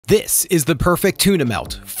This is the perfect tuna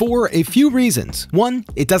melt for a few reasons. One,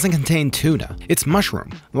 it doesn't contain tuna. It's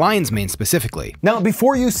mushroom, lion's mane specifically. Now,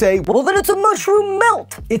 before you say, well, then it's a mushroom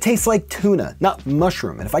melt, it tastes like tuna, not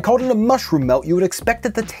mushroom. And if I called it a mushroom melt, you would expect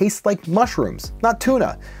it to taste like mushrooms, not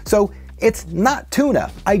tuna. So it's not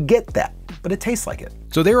tuna. I get that, but it tastes like it.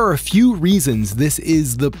 So there are a few reasons this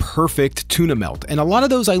is the perfect tuna melt, and a lot of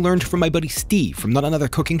those I learned from my buddy Steve from Not Another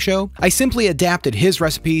Cooking Show. I simply adapted his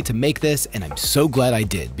recipe to make this, and I'm so glad I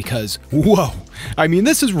did because, whoa, I mean,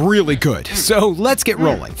 this is really good. So let's get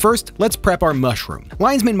rolling. First, let's prep our mushroom.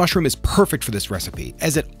 Lion's mane mushroom is perfect for this recipe,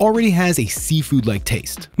 as it already has a seafood-like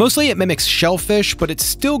taste. Mostly it mimics shellfish, but it's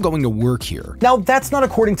still going to work here. Now, that's not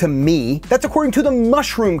according to me, that's according to the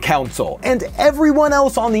Mushroom Council, and everyone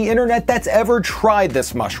else on the internet that's ever tried this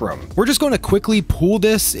mushroom. We're just going to quickly pull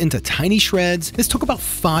this into tiny shreds. This took about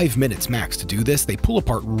 5 minutes max to do this. They pull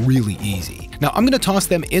apart really easy. Now I'm going to toss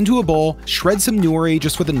them into a bowl, shred some nori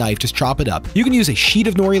just with a knife, just chop it up. You can use a sheet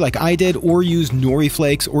of nori like I did, or use nori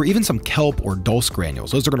flakes, or even some kelp or dulse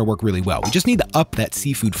granules. Those are going to work really well. We just need to up that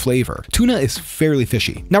seafood flavor. Tuna is fairly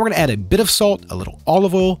fishy. Now we're going to add a bit of salt, a little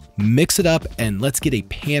olive oil, mix it up, and let's get a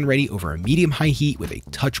pan ready over a medium-high heat with a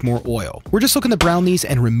touch more oil. We're just looking to brown these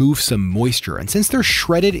and remove some moisture, and since they're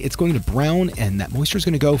shredded, it's going to brown and that moisture is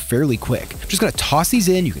going to go fairly quick. I'm just going to toss these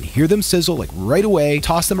in. You can hear them sizzle like right away.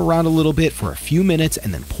 Toss them around a little bit for a few minutes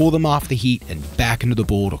and then pull them off the heat and back into the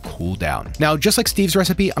bowl to cool down. Now, just like Steve's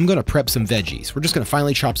recipe, I'm going to prep some veggies. We're just going to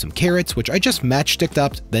finally chop some carrots, which I just matchsticked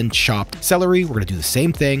up, then chopped. Celery, we're going to do the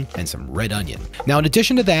same thing, and some red onion. Now, in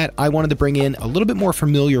addition to that, I wanted to bring in a little bit more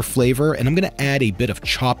familiar flavor, and I'm going to add a bit of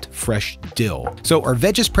chopped fresh dill. So our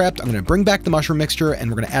veg is prepped. I'm going to bring back the mushroom mixture, and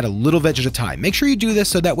we're going to add a little veg at a time. Make sure you do this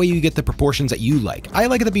so that way you get the proportions that you like. I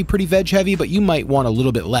like it to be pretty veg heavy, but you might want a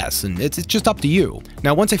little bit less, and it's just up to you.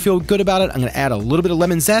 Now, once I feel good about it, I'm going to add a little bit of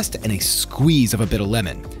lemon zest and a squeeze of a bit of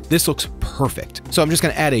lemon. This looks perfect. So I'm just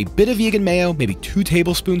going to add a bit of vegan mayo, maybe 2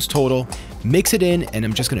 tablespoons total, mix it in, and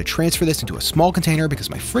I'm just going to transfer this into a small container because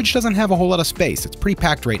my fridge doesn't have a whole lot of space. It's pretty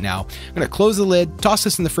packed right now. I'm going to close the lid, toss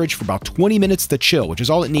this in the fridge for about 20 minutes to chill, which is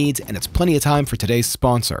all it needs, and it's plenty of time for today's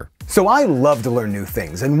sponsor. So I love to learn new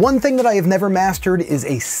things, and one thing that I have never mastered is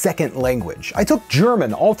a second language. I took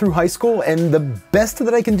German all through high school, and the best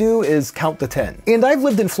that I can do is count to 10. And I've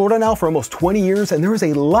lived in Florida now for almost 20 years, and there is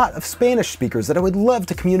a lot of Spanish speakers that I would love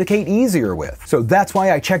to communicate easier with. So that's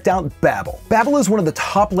why I checked out Babbel. Babbel is one of the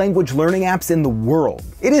top language learning apps in the world.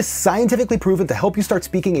 It is scientifically proven to help you start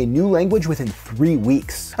speaking a new language within 3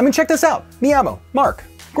 weeks. I mean, check this out. Mi amo, Mark.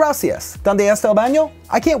 Gracias. ¿Dónde está el baño?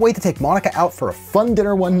 I can't wait to take Monica out for a fun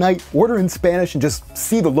dinner one night, order in Spanish, and just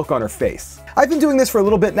see the look on her face. I've been doing this for a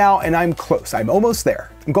little bit now, and I'm close. I'm almost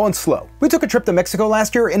there. I'm going slow. We took a trip to Mexico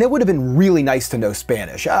last year, and it would have been really nice to know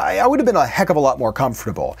Spanish. I would have been a heck of a lot more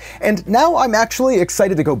comfortable. And now I'm actually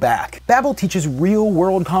excited to go back. Babbel teaches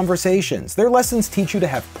real-world conversations. Their lessons teach you to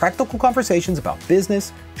have practical conversations about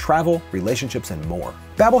business, travel, relationships, and more.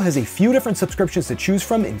 Babbel has a few different subscriptions to choose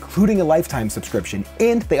from, including a lifetime subscription,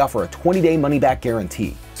 and they offer a 20-day money-back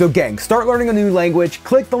guarantee. So gang, start learning a new language.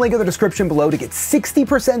 Click the link in the description below to get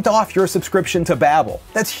 60% off your subscription to Babbel.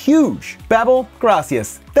 That's huge. Babbel,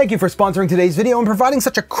 gracias. Thank you for sponsoring today's video and providing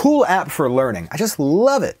such a cool app for learning. I just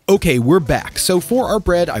love it. Okay, we're back. So for our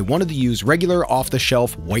bread, I wanted to use regular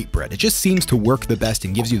off-the-shelf white bread. It just seems to work the best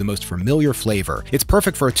and gives you the most familiar flavor. It's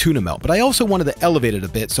perfect for a tuna melt, but I also wanted to elevate it a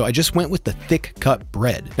bit, so I just went with the thick cut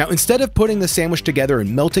bread. Now, instead of putting the sandwich together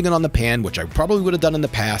and melting it on the pan, which I probably would have done in the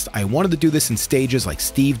past, I wanted to do this in stages like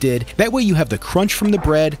Steve did. That way you have the crunch from the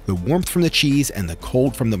bread, the warmth from the cheese, and the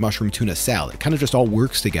cold from the mushroom tuna salad. It kind of just all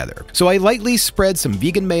works together. So I lightly spread some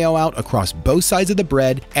vegan mayo out across both sides of the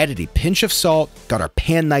bread, added a pinch of salt, got our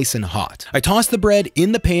pan nice and hot. I tossed the bread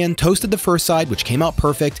in the pan, toasted the first side, which came out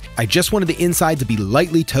perfect. I just wanted the inside to be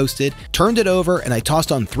lightly toasted, turned it over, and I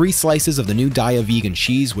tossed on 3 slices of the new Daiya vegan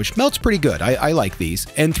cheese, which melts pretty good. I like these.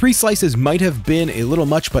 And 3 slices might have been a little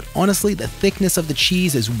much, but honestly, the thickness of the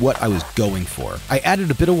cheese is what I was going for. I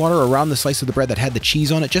added a bit of water around the slice of the bread that had the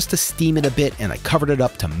cheese on it just to steam it a bit, and I covered it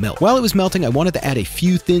up to melt. While it was melting, I wanted to add a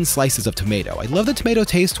few thin slices of tomato. I love the tomato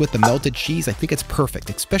taste with the melted cheese. I think it's perfect,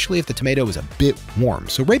 especially if the tomato is a bit warm.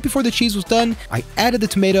 So right before the cheese was done, I added the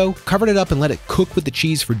tomato, covered it up, and let it cook with the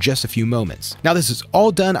cheese for just a few moments. Now this is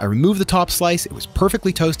all done. I removed the top slice. It was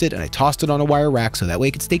perfectly toasted, and I tossed it on a wire rack so that way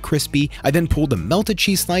it could stay crispy. I then pulled the melted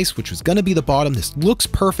cheese slice, which was gonna be the bottom. This looks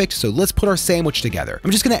perfect, so let's put our sandwich together.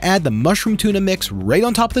 I'm just gonna add the mushroom tuna mix right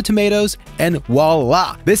on top of the tomatoes, and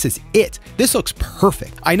voila, this is it. This looks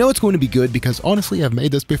perfect. I know it's going to be good because honestly, I've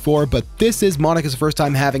made this before, but this is Monica's first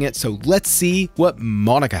time having it, so let's see what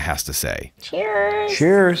Monica has to say. Cheers.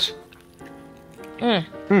 Cheers.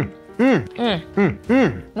 This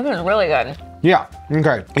is really good. Yeah,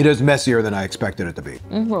 okay. It is messier than I expected it to be.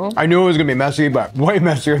 I knew it was gonna be messy, but way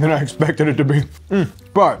messier than I expected it to be.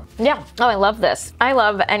 But. Yeah, oh, I love this. I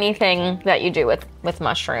love anything that you do with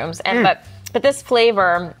mushrooms. And but this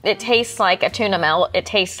flavor, it tastes like a tuna melt. It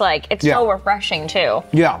tastes like, it's so refreshing too.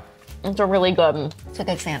 Yeah. It's a really good, it's a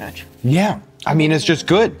good sandwich. Yeah. I mean, it's just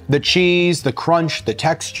good. The cheese, the crunch, the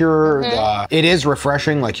texture, it is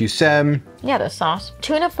refreshing, like you said. Yeah, the sauce.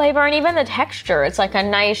 Tuna flavor and even the texture. It's like a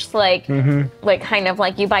nice, like, like kind of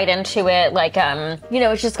like you bite into it, like, you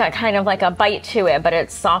know, it's just got kind of like a bite to it, but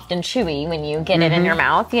it's soft and chewy when you get it in your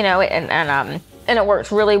mouth, you know, and it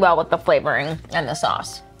works really well with the flavoring and the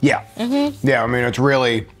sauce. Yeah. Yeah, I mean, it's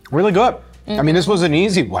really, really good. I mean, this was an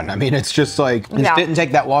easy one. I mean, it's just like, this didn't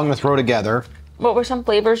take that long to throw together. What were some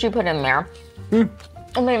flavors you put in there?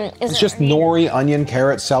 I mean, it's just nori, onion,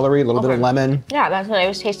 carrot, celery, a little bit of lemon. Yeah, that's what I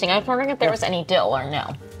was tasting. I was wondering if there was any dill or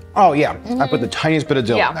no. Oh yeah, I put the tiniest bit of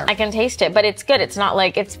dill in there. I can taste it, but it's good. It's not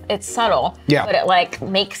like, it's subtle, but it like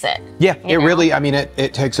makes it. Yeah, it really, I mean,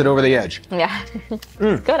 it takes it over the edge. Yeah,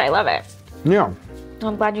 it's good, I love it. Yeah.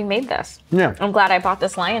 I'm glad you made this. Yeah. I'm glad I bought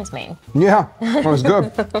this lion's mane. Yeah, it was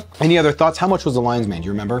good. Any other thoughts? How much was the lion's mane? Do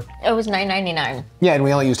you remember? It was $9.99. Yeah, and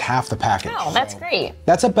we only used half the package. Oh, that's great.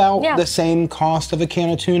 That's about the same cost of a can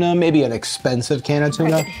of tuna, maybe an expensive can of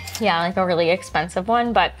tuna. Yeah, like a really expensive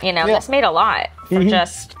one, but you know, this made a lot for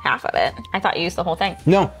just half of it. I thought you used the whole thing.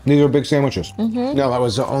 No, these are big sandwiches. No, that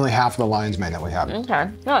was only half of the lion's mane that we had. Okay,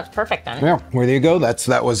 no, it's perfect then. Yeah, well, there you go.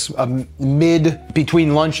 That was a mid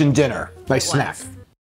between lunch and dinner. Nice snack.